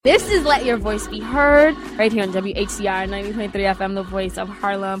This is Let Your Voice Be Heard, right here on WHCR 90.3 FM, the voice of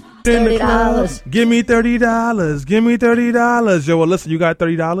Harlem. $30. Give me $30. Give me $30. Yo, well, listen, you got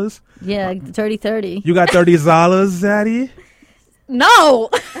 $30? Yeah, 30. You got $30, Zaddy? No.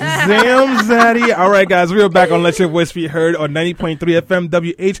 Damn, Zaddy. All right, guys, we are back on Let Your Voice Be Heard on 90.3 FM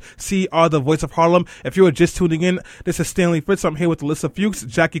WHCR, the voice of Harlem. If you are just tuning in, this is Stanley Fritz. I'm here with Alyssa Fuchs,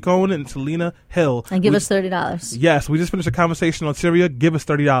 Jackie Cohen, and Selena Hill. And give us $30. Yes, we just finished a conversation on Syria. Give us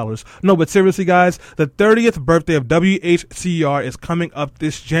 $30. No, but seriously, guys, the 30th birthday of WHCR is coming up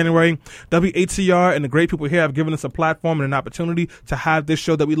this January. WHCR and the great people here have given us a platform and an opportunity to have this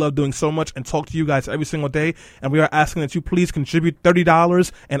show that we love doing so much and talk to you guys every single day. And we are asking that you please contribute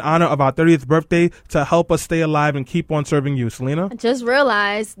 $30 in honor of our 30th birthday to help us stay alive and keep on serving you. Selena? I just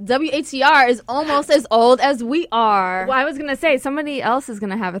realized WHCR is almost as old as we are. Well, I was going to say, somebody else is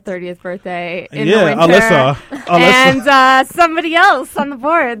going to have a 30th birthday in the Yeah, winter. Alyssa. And somebody else on the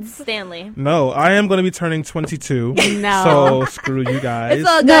boards. Stanley. No, I am going to be turning 22. No. So screw you guys. It's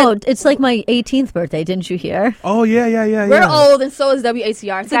all good. No, it's like my 18th birthday. Didn't you hear? Oh, yeah. We're old, and so is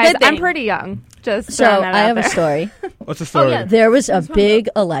WHCR. It's a Guys, good thing. I'm pretty young. Just So throwing that I out have there. a story. What's the story? yeah. There was a big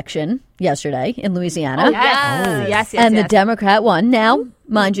election yesterday in Louisiana. Yes. And the Democrat won. Now,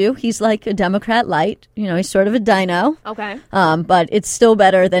 mind you, he's like a Democrat light. You know, he's sort of a dino. Okay. But it's still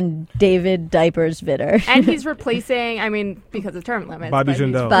better than David Diapers Vitter. And he's replacing, because of term limits. Bobby but he's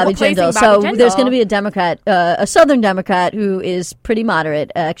Jindal. Bobby replacing Jindal. Bobby So Jindal. there's going to be a Democrat, a Southern Democrat who is pretty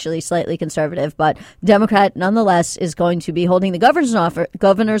moderate, actually slightly conservative, but Democrat nonetheless is going to be holding the governor's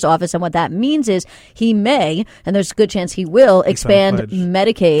office. And what that means is he may, and there's a good chance he will, expand pledge.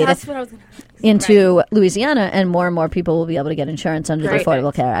 Medicaid That's what I was going to into Louisiana, and more people will be able to get insurance under the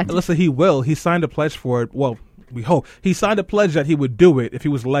Affordable Care Act. Listen, he will. He signed a pledge for it. Well, we hope. He signed a pledge that he would do it if he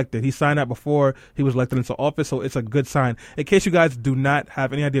was elected. He signed that before he was elected into office, so it's a good sign. In case you guys do not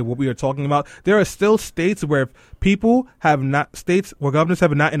have any idea what we are talking about, there are still states where governors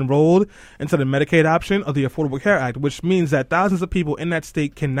have not enrolled into the Medicaid option of the Affordable Care Act, which means that thousands of people in that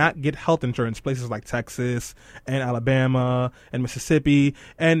state cannot get health insurance. Places like Texas and Alabama and Mississippi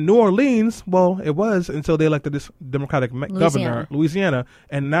and New Orleans, well, it was until they elected this Democratic governor, Louisiana,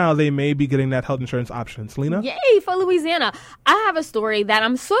 and now they may be getting that health insurance option. Selena? Yay for Louisiana. I have a story that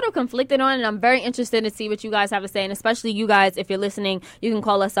I'm sort of conflicted on, and I'm very interested to see what you guys have to say, and especially you guys, if you're listening, you can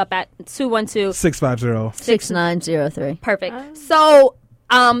call us up at 212-650-6903. Perfect. So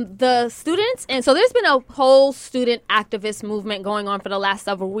the students, and so there's been a whole student activist movement going on for the last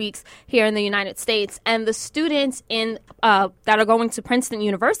several weeks here in the United States, and the students that are going to Princeton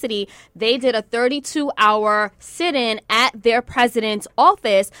University, they did a 32-hour sit-in at their president's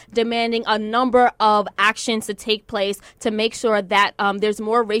office demanding a number of actions to take place to make sure that there's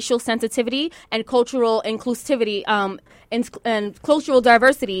more racial sensitivity and cultural inclusivity and cultural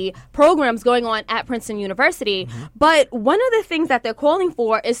diversity programs going on at Princeton University. Mm-hmm. But one of the things that they're calling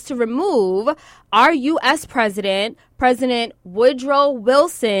for is to remove our U.S. President Woodrow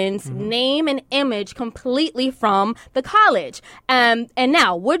Wilson's name and image completely from the college. And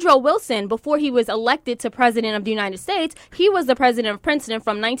now, Woodrow Wilson, before he was elected to President of the United States, he was the president of Princeton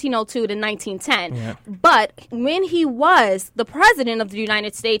from 1902 to 1910. Yeah. But when he was the president of the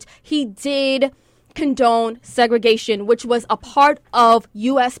United States, he did condone segregation, which was a part of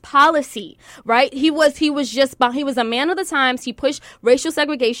U.S. policy, right? He was a man of the times. He pushed racial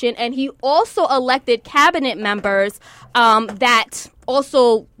segregation, and he also elected cabinet members that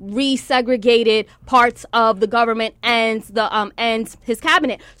also resegregated parts of the government and his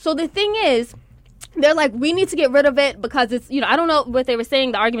cabinet. So the thing is, they're like, we need to get rid of it because it's, I don't know what they were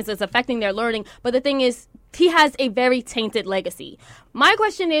saying, the arguments is affecting their learning, but the thing is, he has a very tainted legacy. My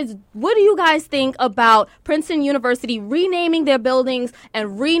question is, what do you guys think about Princeton University renaming their buildings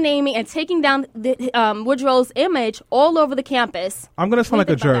and taking down Woodrow's image all over the campus? I'm going to sound like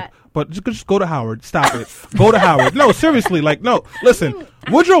a jerk, but just go to Howard. Stop it. Go to Howard. No, seriously. No. Listen,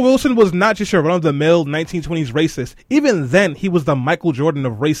 Woodrow Wilson was not just your run-of-the-mill 1920s racist. Even then, he was the Michael Jordan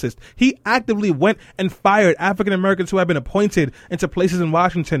of racist. He actively went and fired African Americans who had been appointed into places in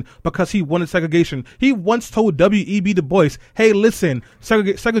Washington because he wanted segregation. He once told W.E.B. Du Bois, hey, listen,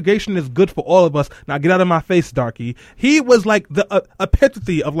 segregation is good for all of us. Now get out of my face, darky. He was like the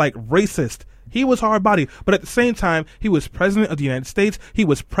epitome of racist. He was hard body, but at the same time, he was president of the United States. He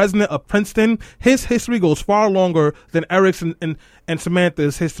was president of Princeton. His history goes far longer than Eric's and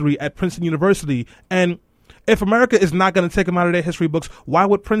Samantha's history at Princeton University. And if America is not going to take him out of their history books, why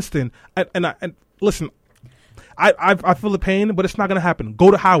would Princeton? And listen, I feel the pain, but it's not going to happen. Go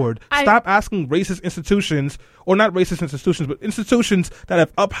to Howard. Stop asking racist institutions, or not racist institutions, but institutions that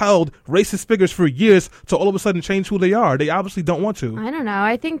have upheld racist figures for years to all of a sudden change who they are. They obviously don't want to. I don't know.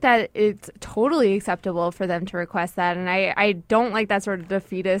 I think that it's totally acceptable for them to request that, and I don't like that sort of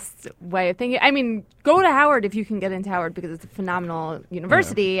defeatist way of thinking. I mean, go to Howard if you can get into Howard because it's a phenomenal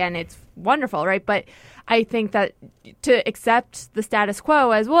university and it's wonderful, right? But I think that to accept the status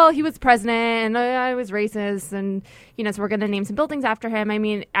quo as, well, he was president and I was racist and, so we're going to name some buildings after him. I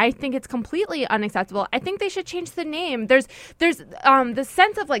mean, I think it's completely unacceptable. I think they should change the name. There's the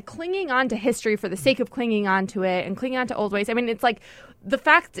sense of like clinging on to history for the sake of clinging on to it and clinging on to old ways. I mean, it's like the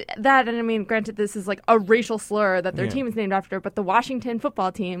fact that, and I mean, granted, this is like a racial slur that their team is named after, but the Washington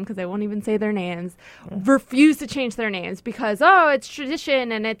football team, because they won't even say their names, refuse to change their names because, it's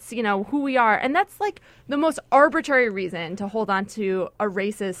tradition and it's, who we are. And that's like the most arbitrary reason to hold on to a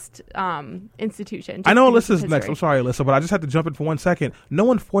racist institution. I know Alyssa's next. I'm sorry, Alyssa, but I just had to jump in for 1 second. No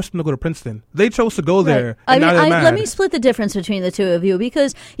one forced them to go to Princeton. They chose to go there. And now they're mad. Let me split the difference between the two of you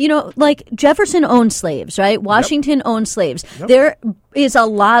because, like Jefferson owned slaves, right? Washington owned slaves. Yep. There is a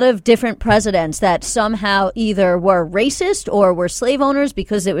lot of different presidents that somehow either were racist or were slave owners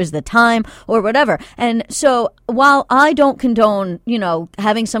because it was the time or whatever. And so while I don't condone,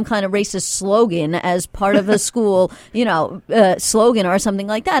 having some kind of racist slogan as part of a school, slogan or something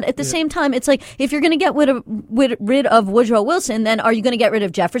like that, at the same time, it's like if you're going to get rid of Woodrow Wilson, then are you going to get rid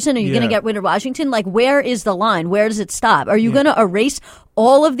of Jefferson? Are you going to get rid of Washington? Like, where is the line? Where does it stop? Are you going to erase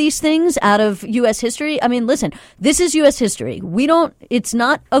all of these things out of U.S. history? I mean, listen, this is U.S. history. It's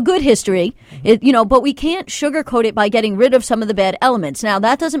not a good history, but we can't sugarcoat it by getting rid of some of the bad elements. Now,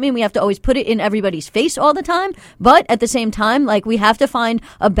 that doesn't mean we have to always put it in everybody's face all the time, but at the same time, like, we have to find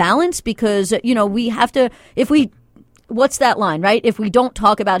a balance because, we have to, what's that line, right? If we don't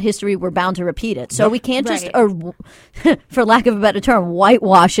talk about history, we're bound to repeat it. So we can't just, for lack of a better term,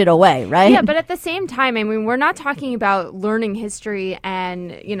 whitewash it away, right? Yeah, but at the same time, I mean, we're not talking about learning history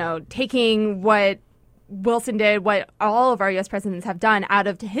and, taking what Wilson did, what all of our U.S. presidents have done out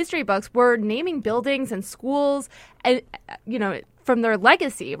of history books. We're naming buildings and schools, and, from their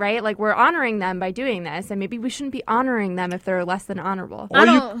legacy, right? Like, we're honoring them by doing this, and maybe we shouldn't be honoring them if they're less than honorable.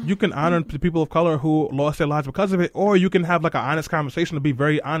 Or you can honor the people of color who lost their lives because of it, or you can have like an honest conversation to be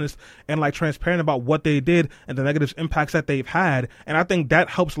very honest and like transparent about what they did and the negative impacts that they've had. And I think that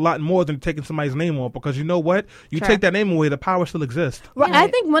helps a lot more than taking somebody's name off, because you know what? You take that name away, the power still exists. Right. I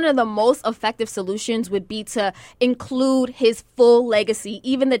think one of the most effective solutions would be to include his full legacy,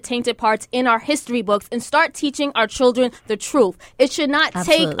 even the tainted parts, in our history books and start teaching our children the truth. It should not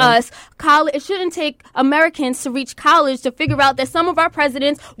take us college. It shouldn't take Americans to reach college to figure out that some of our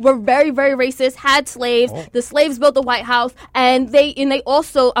presidents were very, very racist, had slaves. The slaves built the White House, and they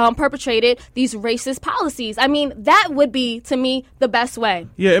also perpetrated these racist policies. I mean, that would be, to me, the best way.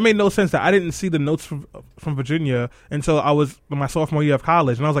 Yeah, it made no sense that I didn't see the notes from Virginia until I was in my sophomore year of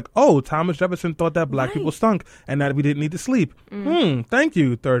college, and I was like, oh, Thomas Jefferson thought that black people stunk and that we didn't need to sleep. Thank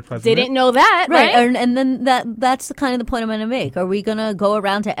you, third president. Didn't know that, right? And then that's the kind of the point I'm going to make. Are we going to go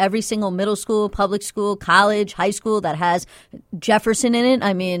around to every single middle school, public school, college, high school that has Jefferson in it?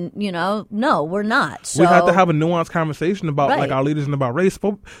 I mean, no, we're not. So we have to have a nuanced conversation about like our leaders and about race.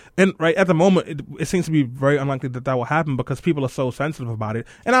 And right at the moment, it seems to be very unlikely that will happen because people are so sensitive about it.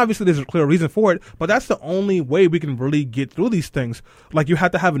 And obviously, there's a clear reason for it. But that's the only way we can really get through these things. Like, you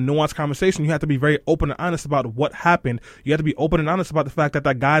have to have a nuanced conversation. You have to be very open and honest about what happened. You have to be open and honest about the fact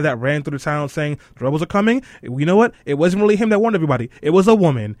that guy that ran through the town saying the rebels are coming, you know what? It wasn't really him that warned everybody. It was a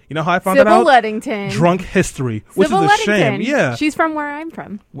woman. You know how I found that out? Sybil Ludington. Drunk history, which is a shame. Yeah. She's from where I'm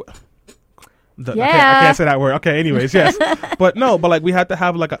from. I can't say that word. Okay, anyways, yes. but like, we had to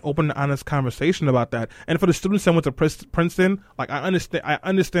have like an open and honest conversation about that. And for the students that went to Princeton, like, I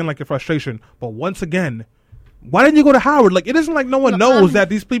understand like your frustration. But once again, why didn't you go to Howard? Like, it isn't like no one knows that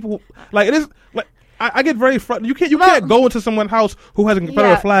these people, like, it is like, I get very frustrated. You can't go into someone's house who has a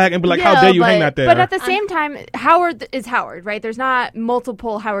Confederate flag and be like, how dare you hang that there? But at the same time, Howard is Howard, right? There's not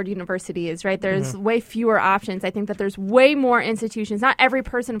multiple Howard universities, right? There's way fewer options. I think that there's way more institutions. Not every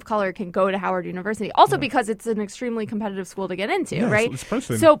person of color can go to Howard University. Also because it's an extremely competitive school to get into, right? It's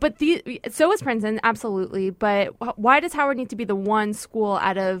Princeton. So is Princeton, absolutely. But why does Howard need to be the one school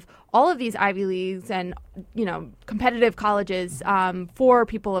out of all of these Ivy Leagues and, competitive colleges for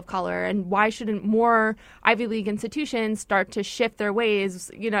people of color? And why shouldn't more Ivy League institutions start to shift their ways?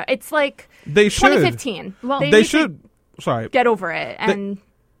 It's like they 2015. Well, they should. Sorry. Get over it. And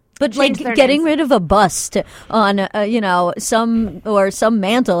But like getting rid of a bust on, some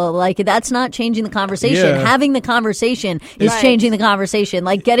mantle, like that's not changing the conversation. Yeah. Having the conversation is changing the conversation.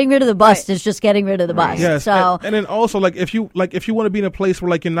 Like getting rid of the bust is just getting rid of the bust. Yes. So and then also like if you want to be in a place where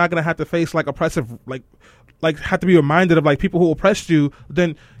like you're not gonna have to face like oppressive like have to be reminded of like people who oppressed you,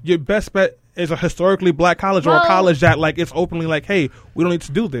 then your best bet is a historically black college or a college that like it's openly like, hey, we don't need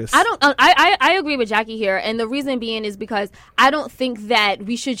to do this. I agree with Jackie here, and the reason being is because I don't think that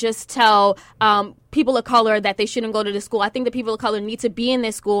we should just tell people of color that they shouldn't go to the school. I think that people of color need to be in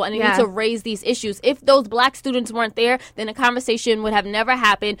this school and they need to raise these issues. If those black students weren't there, then the conversation would have never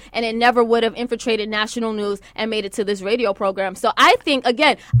happened and it never would have infiltrated national news and made it to this radio program. So I think,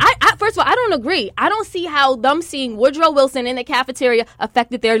 again, I first of all, I don't agree. I don't see how them seeing Woodrow Wilson in the cafeteria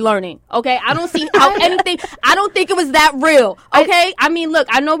affected their learning. Okay? I don't see how anything, I don't think it was that real. Okay? I mean, look,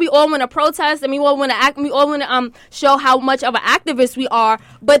 I know we all want to protest and we all want to act, we all want to show how much of an activist we are,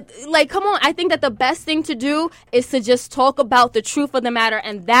 but like, come on, I think that the best thing to do is to just talk about the truth of the matter,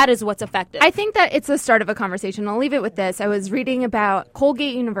 and that is what's effective. I think that it's the start of a conversation. I'll leave it with this. I was reading about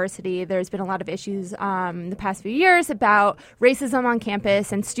Colgate University. There's been a lot of issues the past few years about racism on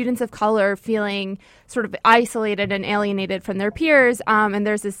campus and students of color feeling sort of isolated and alienated from their peers. And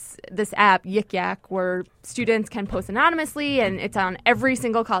there's this app, Yik Yak, where students can post anonymously, and it's on every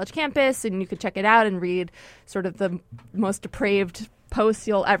single college campus, and you could check it out and read sort of the most depraved posts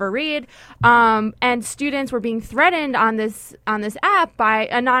you'll ever read, and students were being threatened on this app by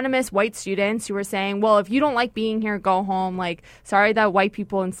anonymous white students who were saying, well, if you don't like being here, go home. Like, sorry that white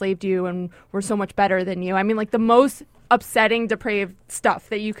people enslaved you and we're so much better than you. I mean, like the most upsetting, depraved stuff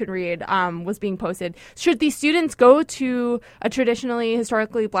that you could read was being posted. Should these students go to a traditionally,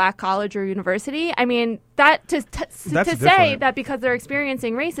 historically black college or university? I mean, that to say that because they're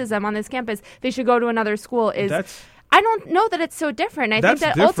experiencing racism on this campus, they should go to another school is... I don't know that it's so different. I think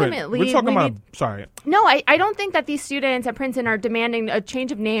that ultimately... We're talking about... Sorry. No, I don't think that these students at Princeton are demanding a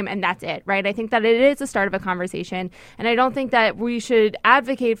change of name and that's it, right? I think that it is the start of a conversation, and I don't think that we should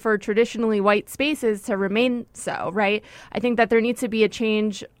advocate for traditionally white spaces to remain so, right? I think that there needs to be a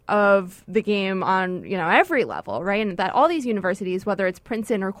change of the game on, every level, right? And that all these universities, whether it's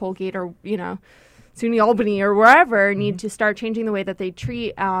Princeton or Colgate or, SUNY Albany or wherever, need to start changing the way that they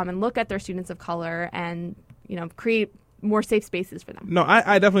treat and look at their students of color and create more safe spaces for them. No,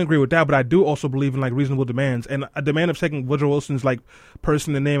 I definitely agree with that, but I do also believe in like reasonable demands, and a demand of taking Woodrow Wilson's like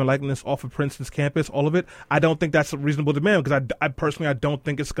person and name and likeness off of Princeton's campus, all of it. I don't think that's a reasonable demand because I personally don't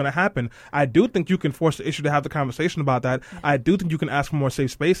think it's going to happen. I do think you can force the issue to have the conversation about that. I do think you can ask for more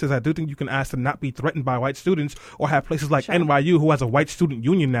safe spaces. I do think you can ask to not be threatened by white students or have places like NYU who has a white student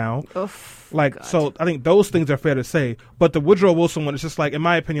union now. So I think those things are fair to say. But the Woodrow Wilson one is just like, in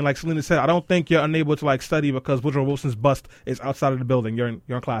my opinion, like Selena said, I don't think you're unable to like study because Woodrow Wilson's bust is outside of the building. You're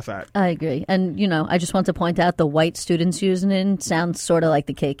in class act. I agree. And, I just want to point out the white students using it sounds sort of like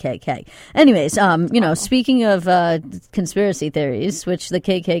the KKK. Anyways, speaking of conspiracy theories, which the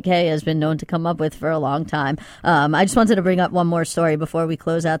KKK has been known to come up with for a long time, I just wanted to bring up one more story before we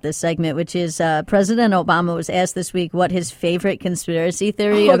close out this segment, which is President Obama was asked this week what his favorite conspiracy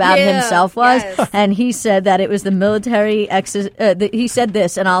theory about himself was. Yes. And he said that it was the military he said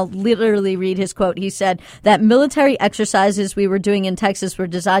this, and I'll literally read his quote. He said that military exercises we were doing in Texas were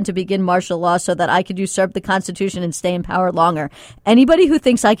designed to begin martial law so that I could usurp the Constitution and stay in power longer. Anybody who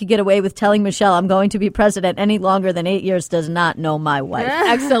thinks I could get away with telling Michelle I'm going to be president any longer than 8 years does not know my wife.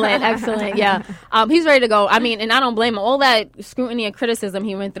 Excellent. Yeah. He's ready to go. I mean, and I don't blame him. All that scrutiny and criticism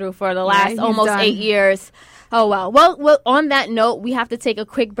he went through for the last almost 8 years. Oh, wow. Well, on that note, we have to take a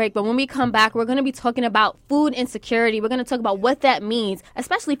quick break. But when we come back, we're going to be talking about food insecurity. We're going to talk about what that means,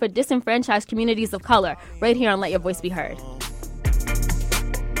 especially for disenfranchised communities of color, right here on Let Your Voice Be Heard.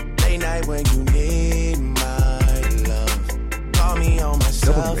 Late night when you need my love. Call me on my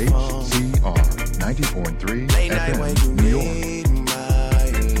cell phone. WHCR 90.3 Late night when you FM, New York. need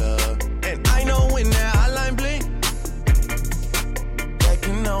my love. And I know when that hotline blink, that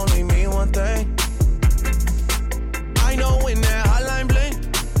can only mean one thing. I know when that hotline blink,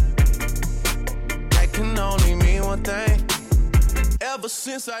 that can only mean one thing. Ever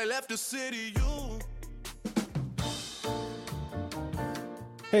since I left the city,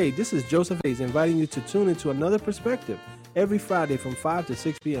 Hey, this is Joseph Hayes inviting you to tune into Another Perspective every Friday from 5 to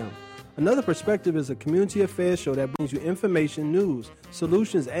 6 p.m. Another Perspective is a community affairs show that brings you information, news,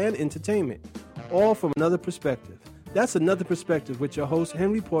 solutions, and entertainment, all from another perspective. That's Another Perspective with your host,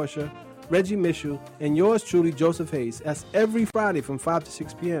 Henry Portia, Reggie Mitchell, and yours truly, Joseph Hayes. That's every Friday from 5 to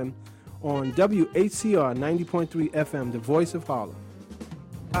 6 p.m. on WHCR 90.3 FM, the voice of Harlem.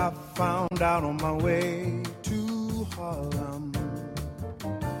 I found out on my way to Harlem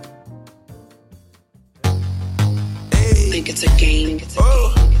think it's a game.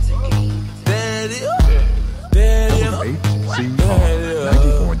 WHCR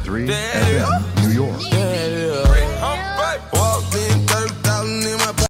 90.3 FM.